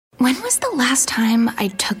When was the last time I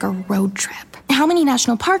took a road trip? How many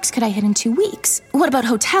national parks could I hit in 2 weeks? What about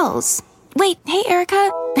hotels? Wait, hey,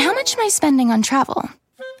 Erica, how much am I spending on travel?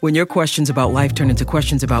 When your questions about life turn into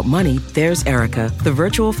questions about money, there's Erica, the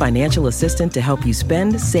virtual financial assistant to help you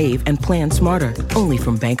spend, save, and plan smarter. Only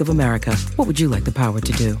from Bank of America. What would you like the power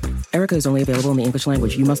to do? Erica is only available in the English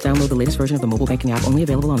language. You must download the latest version of the mobile banking app, only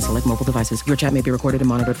available on select mobile devices. Your chat may be recorded and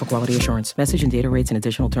monitored for quality assurance. Message and data rates and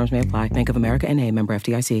additional terms may apply. Bank of America N.A., member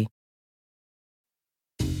FDIC.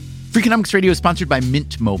 Freakonomics Radio is sponsored by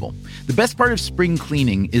Mint Mobile. The best part of spring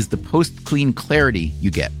cleaning is the post-clean clarity you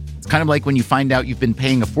get. It's kind of like when you find out you've been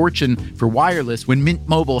paying a fortune for wireless when Mint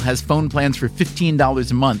Mobile has phone plans for $15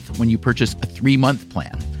 a month when you purchase a 3-month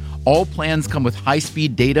plan. All plans come with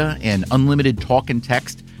high-speed data and unlimited talk and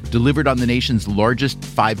text delivered on the nation's largest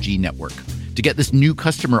 5G network. To get this new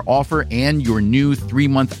customer offer and your new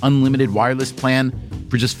 3-month unlimited wireless plan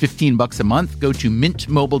for just $15 a month, go to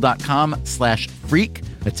mintmobile.com/freak.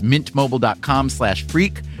 That's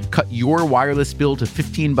mintmobile.com/freak. Cut your wireless bill to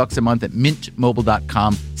 $15 a month at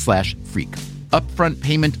mintmobile.com/freak. Upfront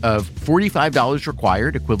payment of $45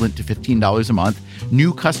 required, equivalent to $15 a month.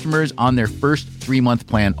 New customers on their first 3-month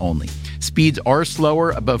plan only. Speeds are slower,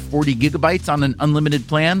 above 40 gigabytes on an unlimited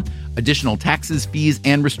plan. Additional taxes, fees,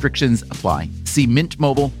 and restrictions apply. See Mint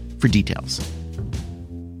Mobile for details.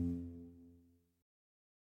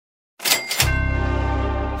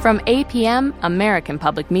 From APM, American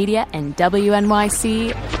Public Media, and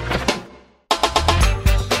WNYC,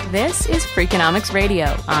 this is Freakonomics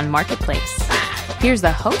Radio on Marketplace. Here's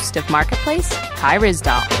the host of Marketplace, Kai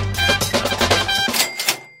Ryssdal.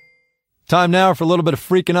 Time now for a little bit of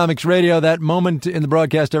Freakonomics Radio, that moment in the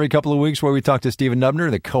broadcast every couple of weeks where we talk to Stephen Dubner,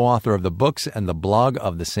 the co-author of the books and the blog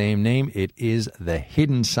of the same name. It is The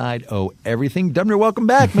Hidden Side of Everything. Dubner, welcome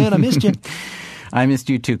back, man. I missed you. I missed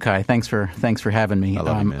you too, Kai. Thanks for having me. I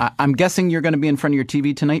love you, man. I'm guessing you're going to be in front of your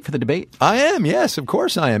TV tonight for the debate? I am, yes, of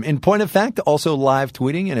course I am. In point of fact, also live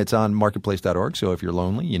tweeting, and it's on marketplace.org, so if you're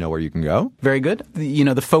lonely, you know where you can go. Very good.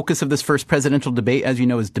 The focus of this first presidential debate, as you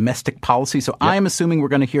know, is domestic policy, so yep. I am assuming we're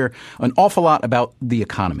going to hear an awful lot about the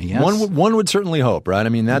economy, yes? One would certainly hope, right? I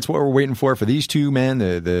mean, that's what we're waiting for these two men,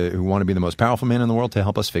 who want to be the most powerful men in the world, to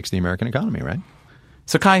help us fix the American economy, right?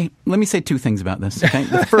 So, Kai, let me say two things about this. Okay?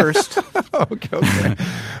 The first, okay.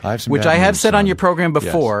 Which I have said on your program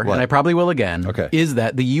before, yes, and I probably will again, is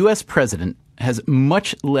that the U.S. president has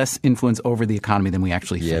much less influence over the economy than we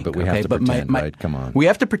actually think. Yeah, but we have to pretend, right? Come on. We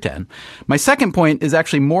have to pretend. My second point is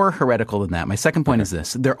actually more heretical than that. My second point is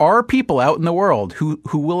this. There are people out in the world who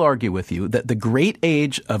will argue with you that the great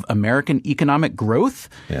age of American economic growth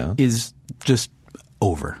is just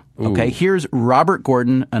over. Okay, here's Robert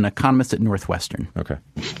Gordon, an economist at Northwestern. Okay.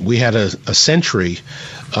 We had a century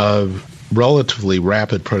of relatively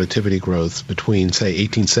rapid productivity growth between, say,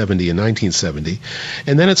 1870 and 1970,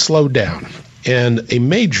 and then it slowed down. And a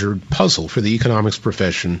major puzzle for the economics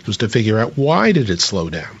profession was to figure out, why did it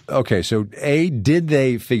slow down? Okay, so A, did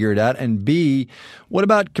they figure it out? And B, what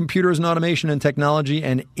about computers and automation and technology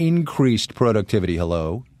and increased productivity?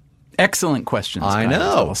 Hello? Excellent questions. I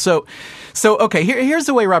know. So okay, here's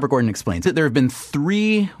the way Robert Gordon explains it. There have been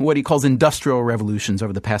 3 what he calls industrial revolutions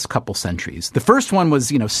over the past couple centuries. The first one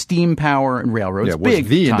was, steam power and railroads. Yeah, was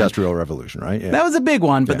the Industrial Revolution, right? Yeah. That was a big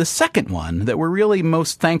one. But the second one that we're really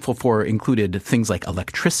most thankful for included things like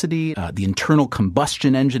electricity, the internal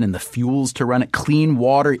combustion engine and the fuels to run it, clean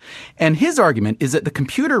water. And his argument is that the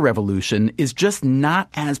computer revolution is just not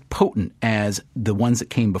as potent as the ones that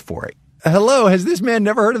came before it. Hello, has this man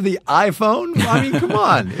never heard of the iPhone? I mean, come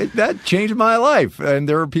on. That changed my life. And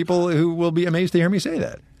there are people who will be amazed to hear me say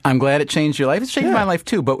that. I'm glad it changed your life. It's changed my life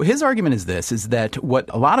too. But his argument is this, is that what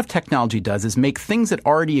a lot of technology does is make things that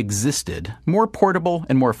already existed more portable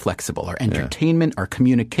and more flexible. Our entertainment, our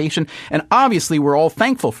communication. And obviously we're all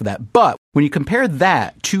thankful for that. But when you compare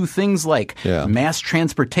that to things like mass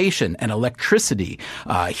transportation and electricity,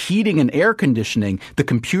 heating and air conditioning, the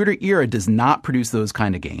computer era does not produce those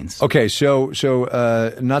kind of gains. Okay, so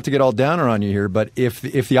not to get all downer on you here, but if the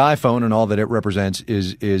iPhone and all that it represents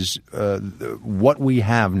is what we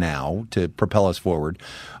have now to propel us forward,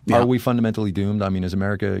 are we fundamentally doomed? I mean, is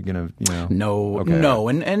America going to, No,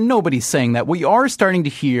 and nobody's saying that. What you are starting to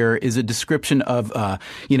hear is a description of,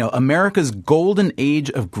 America's golden age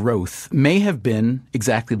of growth may have been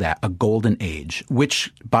exactly that, a golden age,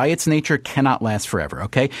 which by its nature cannot last forever,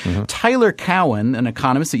 okay? Mm-hmm. Tyler Cowen, an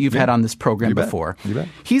economist that you've had on this program before,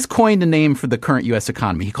 he's coined a name for the current U.S.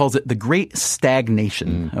 economy. He calls it the Great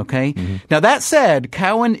Stagnation, okay? Mm-hmm. Now, that said,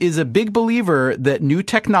 Cowen is a big believer that new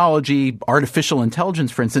technology, artificial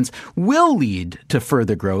intelligence, for instance, will lead to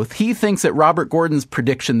further growth. He thinks that Robert Gordon's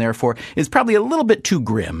prediction, therefore, is probably a little bit too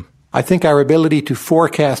grim. I think our ability to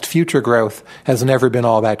forecast future growth has never been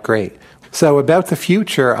all that great. So about the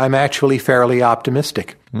future, I'm actually fairly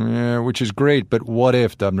optimistic. Yeah, which is great, but what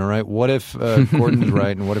if, Dubner, right? What if Gordon's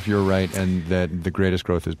right, and what if you're right, and that the greatest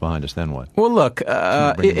growth is behind us? Then what? Well, look,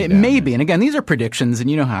 it may be, and again, these are predictions, and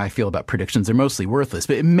you know how I feel about predictions. They're mostly worthless.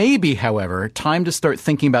 But it may be, however, time to start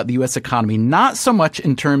thinking about the U.S. economy, not so much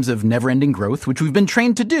in terms of never-ending growth, which we've been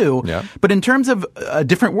trained to do, but in terms of a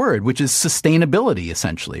different word, which is sustainability,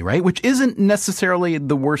 essentially, right? Which isn't necessarily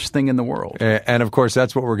the worst thing in the world. And, of course,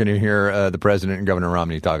 that's what we're going to hear the President and Governor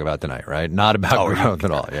Romney talk about tonight, right? Not about growth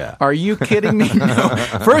at all. Yeah. Are you kidding me? No.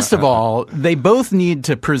 First of all, they both need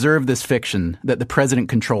to preserve this fiction that the president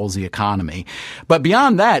controls the economy. But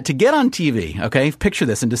beyond that, to get on TV, okay, picture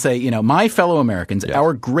this, and to say, my fellow Americans,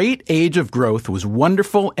 our great age of growth was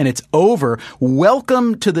wonderful and it's over.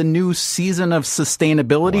 Welcome to the new season of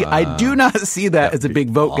sustainability. Wow. I do not see that as a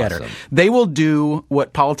big vote getter. They will do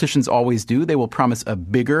what politicians always do. They will promise a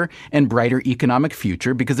bigger and brighter economic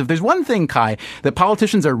future, because if there's one thing, Kai, that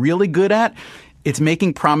politicians are really good at, it's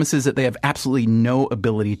making promises that they have absolutely no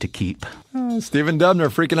ability to keep. Stephen Dubner,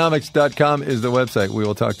 Freakonomics.com is the website. We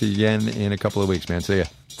will talk to you again in a couple of weeks, man. See ya.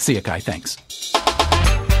 See ya, Kai. Thanks.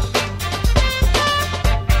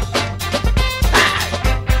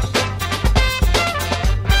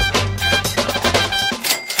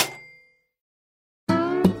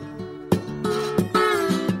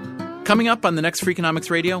 Coming up on the next Freakonomics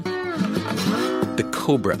Radio, the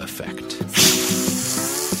Cobra effect.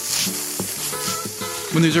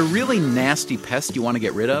 When there's a really nasty pest you want to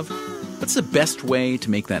get rid of, what's the best way to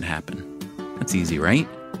make that happen? That's easy, right?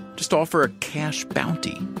 Just offer a cash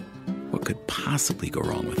bounty. What could possibly go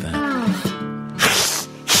wrong with that?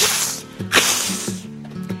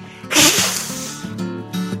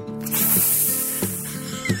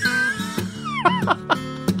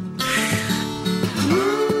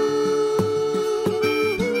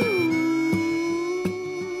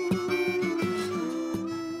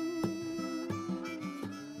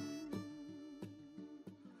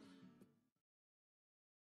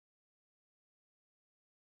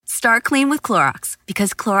 Start clean with Clorox,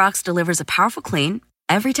 because Clorox delivers a powerful clean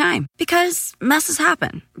every time. Because messes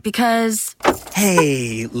happen. Because...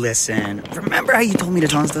 Hey, listen. Remember how you told me to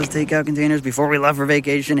toss those takeout containers before we left for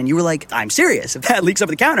vacation? And you were like, I'm serious. If that leaks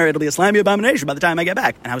over the counter, it'll be a slimy abomination by the time I get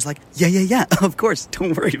back. And I was like, yeah, of course.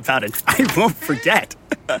 Don't worry about it. I won't forget.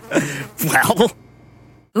 Well...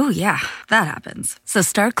 Ooh, yeah, that happens. So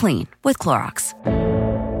start clean with Clorox.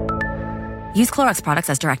 Use Clorox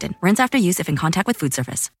products as directed. Rinse after use if in contact with food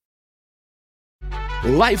surface.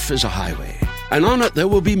 Life is a highway, and on it there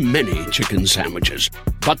will be many chicken sandwiches.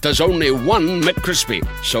 But there's only one McCrispy.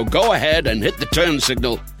 So go ahead and hit the turn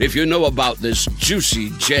signal if you know about this juicy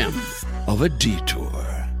gem of a detour.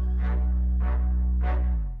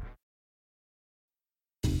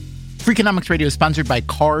 Freakonomics Radio is sponsored by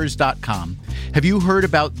Cars.com. Have you heard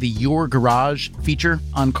about the Your Garage feature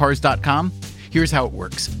on Cars.com? Here's how it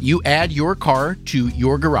works. You add your car to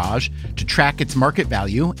your garage to track its market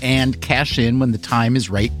value and cash in when the time is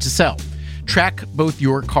right to sell. Track both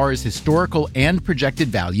your car's historical and projected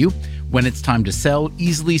value. When it's time to sell,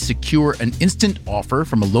 easily secure an instant offer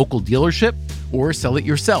from a local dealership or sell it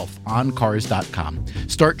yourself on Cars.com.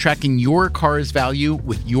 Start tracking your car's value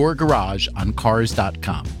with your garage on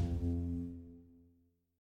Cars.com.